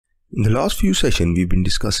In the last few sessions, we've been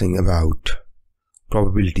discussing about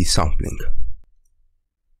probability sampling.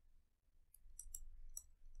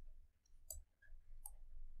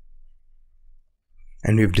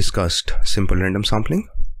 And we've discussed simple random sampling.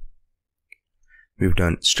 We've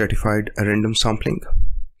done stratified random sampling.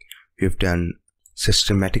 We've done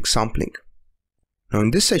systematic sampling. Now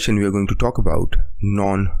in this session, we are going to talk about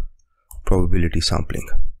non-probability sampling.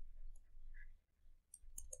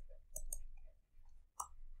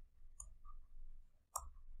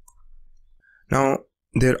 Now,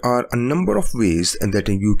 there are a number of ways that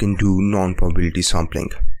you can do non-probability sampling.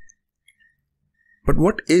 But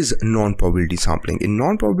what is non-probability sampling? In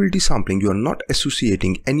non-probability sampling, you are not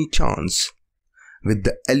associating any chance with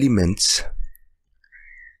the elements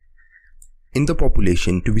in the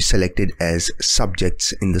population to be selected as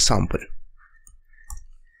subjects in the sample.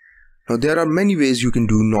 Now, there are many ways you can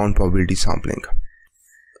do non-probability sampling.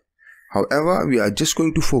 However, we are just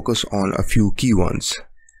going to focus on a few key ones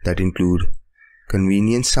that include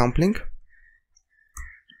convenience sampling,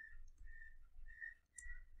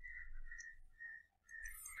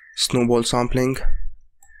 snowball sampling,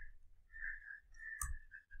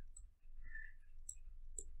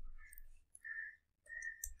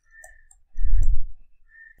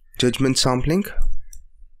 judgment sampling,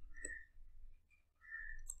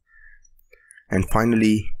 and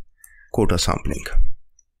finally quota sampling.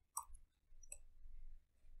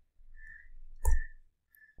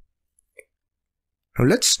 Now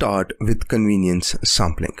let's start with convenience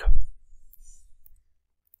sampling.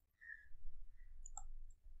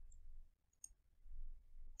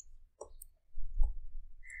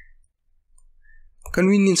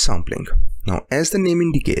 Convenience sampling. Now, as the name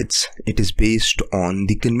indicates, it is based on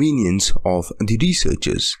the convenience of the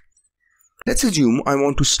researchers. Let's assume I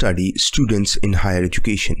want to study students in higher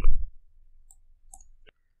education.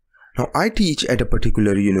 Now, I teach at a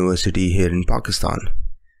particular university here in Pakistan.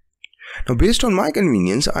 Now, based on my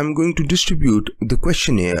convenience, I'm going to distribute the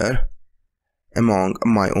questionnaire among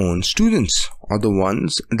my own students or the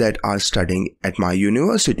ones that are studying at my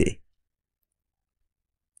university.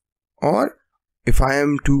 Or if I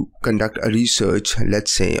am to conduct a research,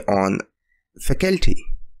 let's say on faculty.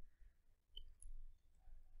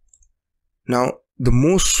 Now, the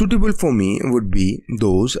most suitable for me would be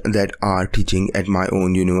those that are teaching at my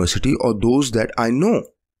own university or those that I know.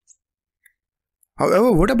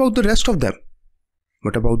 However, what about the rest of them?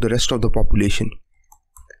 What about the rest of the population?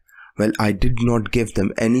 Well, I did not give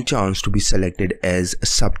them any chance to be selected as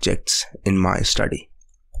subjects in my study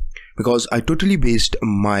because I totally based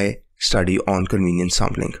my study on convenience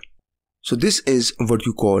sampling. So this is what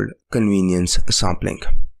you call convenience sampling.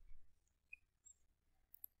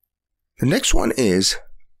 The next one is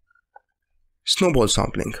snowball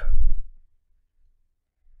sampling.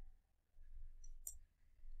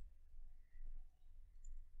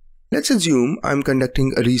 Let's assume I'm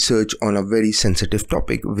conducting a research on a very sensitive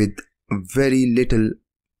topic with very little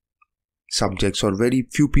subjects or very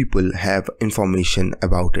few people have information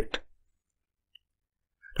about it.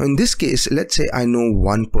 Now in this case, let's say I know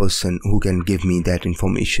one person who can give me that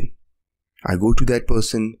information. I go to that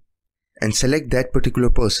person and select that particular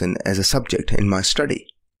person as a subject in my study.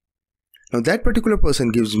 Now that particular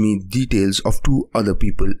person gives me details of two other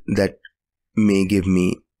people that may give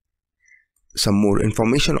me some more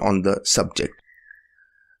information on the subject.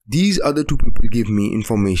 These other two people give me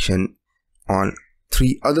information on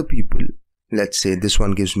three other people. Let's say this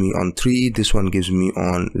one gives me on 3, this one gives me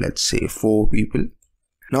on, let's say, 4 people.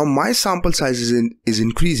 Now my sample size is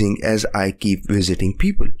increasing as I keep visiting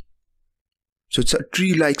people. So it's a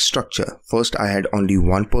tree-like structure. First I had only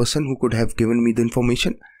one person who could have given me the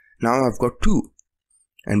information. Now I've got 2.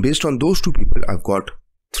 And based on those 2 people, I've got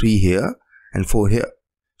 3 here and 4 here.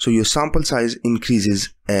 So your sample size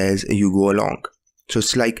increases as you go along. So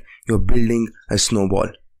it's like you're building a snowball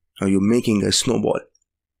or you're making a snowball.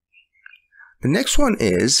 The next one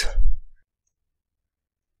is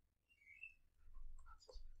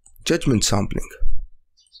judgment sampling.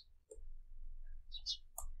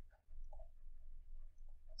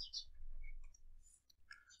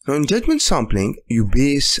 Now in judgment sampling, you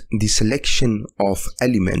base the selection of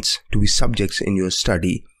elements to be subjects in your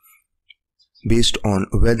study based on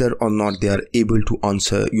whether or not they are able to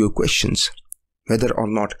answer your questions, whether or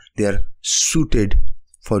not they are suited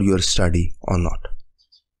for your study or not.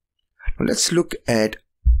 Now let's look at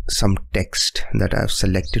some text that I've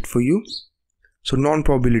selected for you. So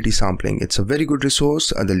non-probability sampling, it's a very good resource.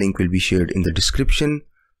 The link will be shared in the description.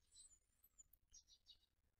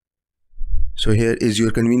 So here is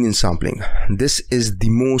your convenience sampling. This is the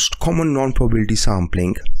most common non-probability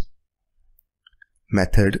sampling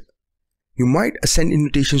method You might send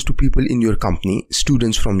invitations to people in your company,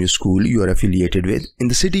 students from your school you are affiliated with, in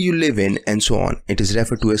the city you live in, and so on. It is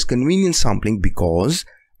referred to as convenience sampling because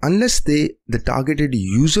unless the targeted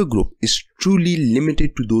user group is truly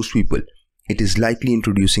limited to those people, it is likely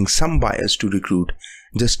introducing some bias to recruit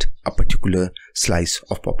just a particular slice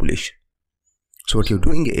of population. So what you're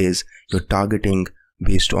doing is you're targeting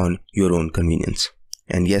based on your own convenience.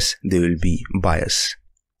 And yes, there will be bias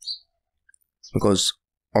because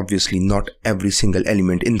obviously not every single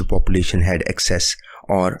element in the population had access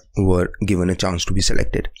or were given a chance to be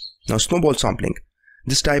selected. Now, snowball sampling.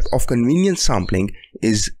 This type of convenience sampling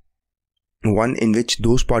is one in which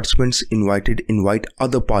those participants invite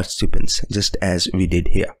other participants, just as we did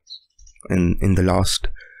here in the last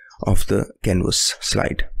of the canvas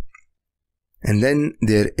slide. And then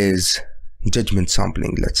there is judgment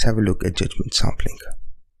sampling. Let's have a look at judgment sampling.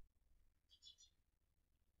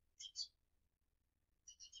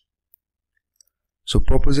 So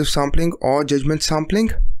purposive sampling or judgment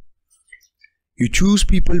sampling, you choose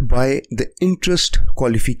people by the interest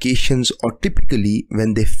qualifications or typically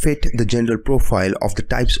when they fit the general profile of the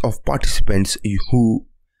types of participants who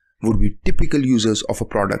would be typical users of a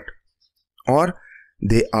product, or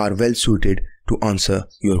they are well suited to answer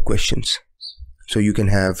your questions. So you can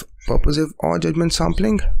have purposive or judgment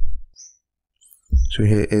sampling. So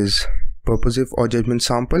here is purposive or judgment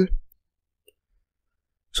sample.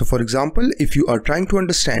 So for example, if you are trying to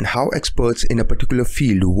understand how experts in a particular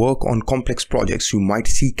field work on complex projects, you might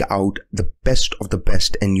seek out the best of the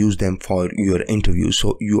best and use them for your interview.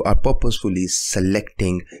 So you are purposefully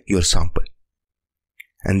selecting your sample.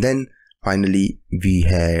 And then finally, we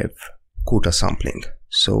have quota sampling.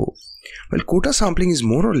 So, well, quota sampling is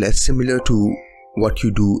more or less similar to what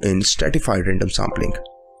you do in stratified random sampling.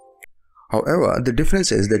 However, the difference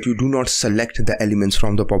is that you do not select the elements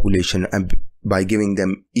from the population by giving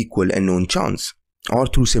them equal and known chance, or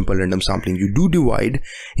through simple random sampling. You do divide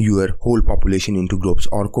your whole population into groups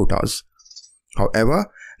or quotas. However,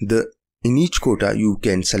 in each quota you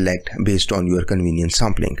can select based on your convenience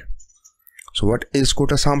sampling. So what is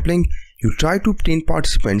quota sampling? You try to obtain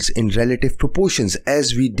participants in relative proportions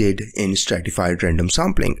as we did in stratified random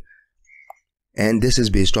sampling. And this is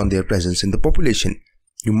based on their presence in the population.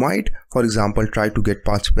 You might, for example, try to get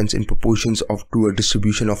participants in proportions to a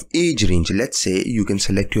distribution of age range. Let's say you can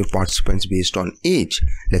select your participants based on age.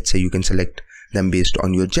 Let's say you can select them based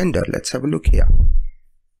on your gender. Let's have a look here.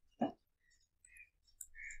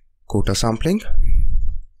 Quota sampling.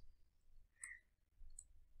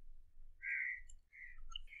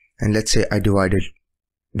 And let's say I divided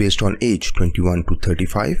based on age 21 to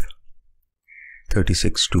 35,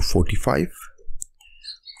 36 to 45,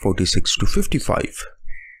 46 to 55.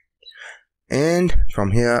 And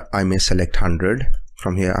from here I may select 100,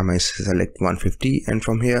 from here I may select 150, and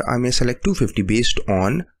from here I may select 250 based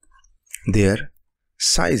on their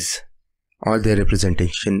size or their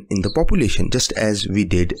representation in the population, just as we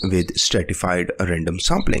did with stratified random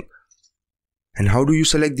sampling. And how do you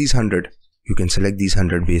select these 100? You can select these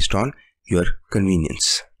 100 based on your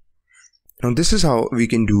convenience. Now this is how we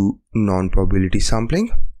can do non-probability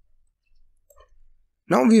sampling.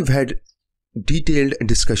 Now we've had detailed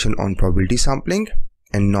discussion on probability sampling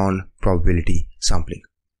and non-probability sampling.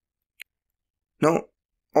 Now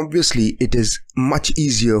obviously it is much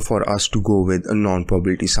easier for us to go with a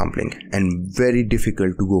non-probability sampling and very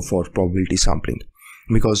difficult to go for probability sampling,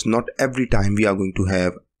 because not every time we are going to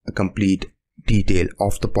have a complete detail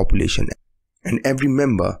of the population and every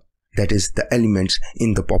member, that is the elements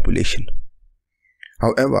in the population.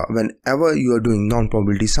 However, whenever you are doing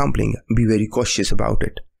non-probability sampling, be very cautious about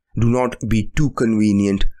it. Do not be too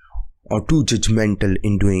convenient or too judgmental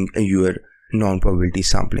in doing your non-probability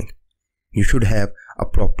sampling. You should have a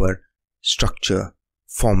proper structure,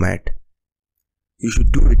 format. You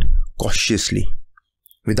should do it cautiously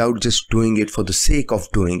without just doing it for the sake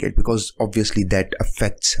of doing it, because obviously that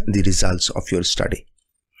affects the results of your study.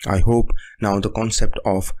 I hope now the concept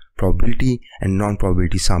of probability and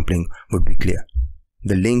non-probability sampling would be clear.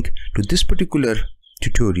 The link to this particular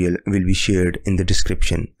tutorial will be shared in the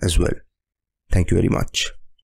description as well. Thank you very much.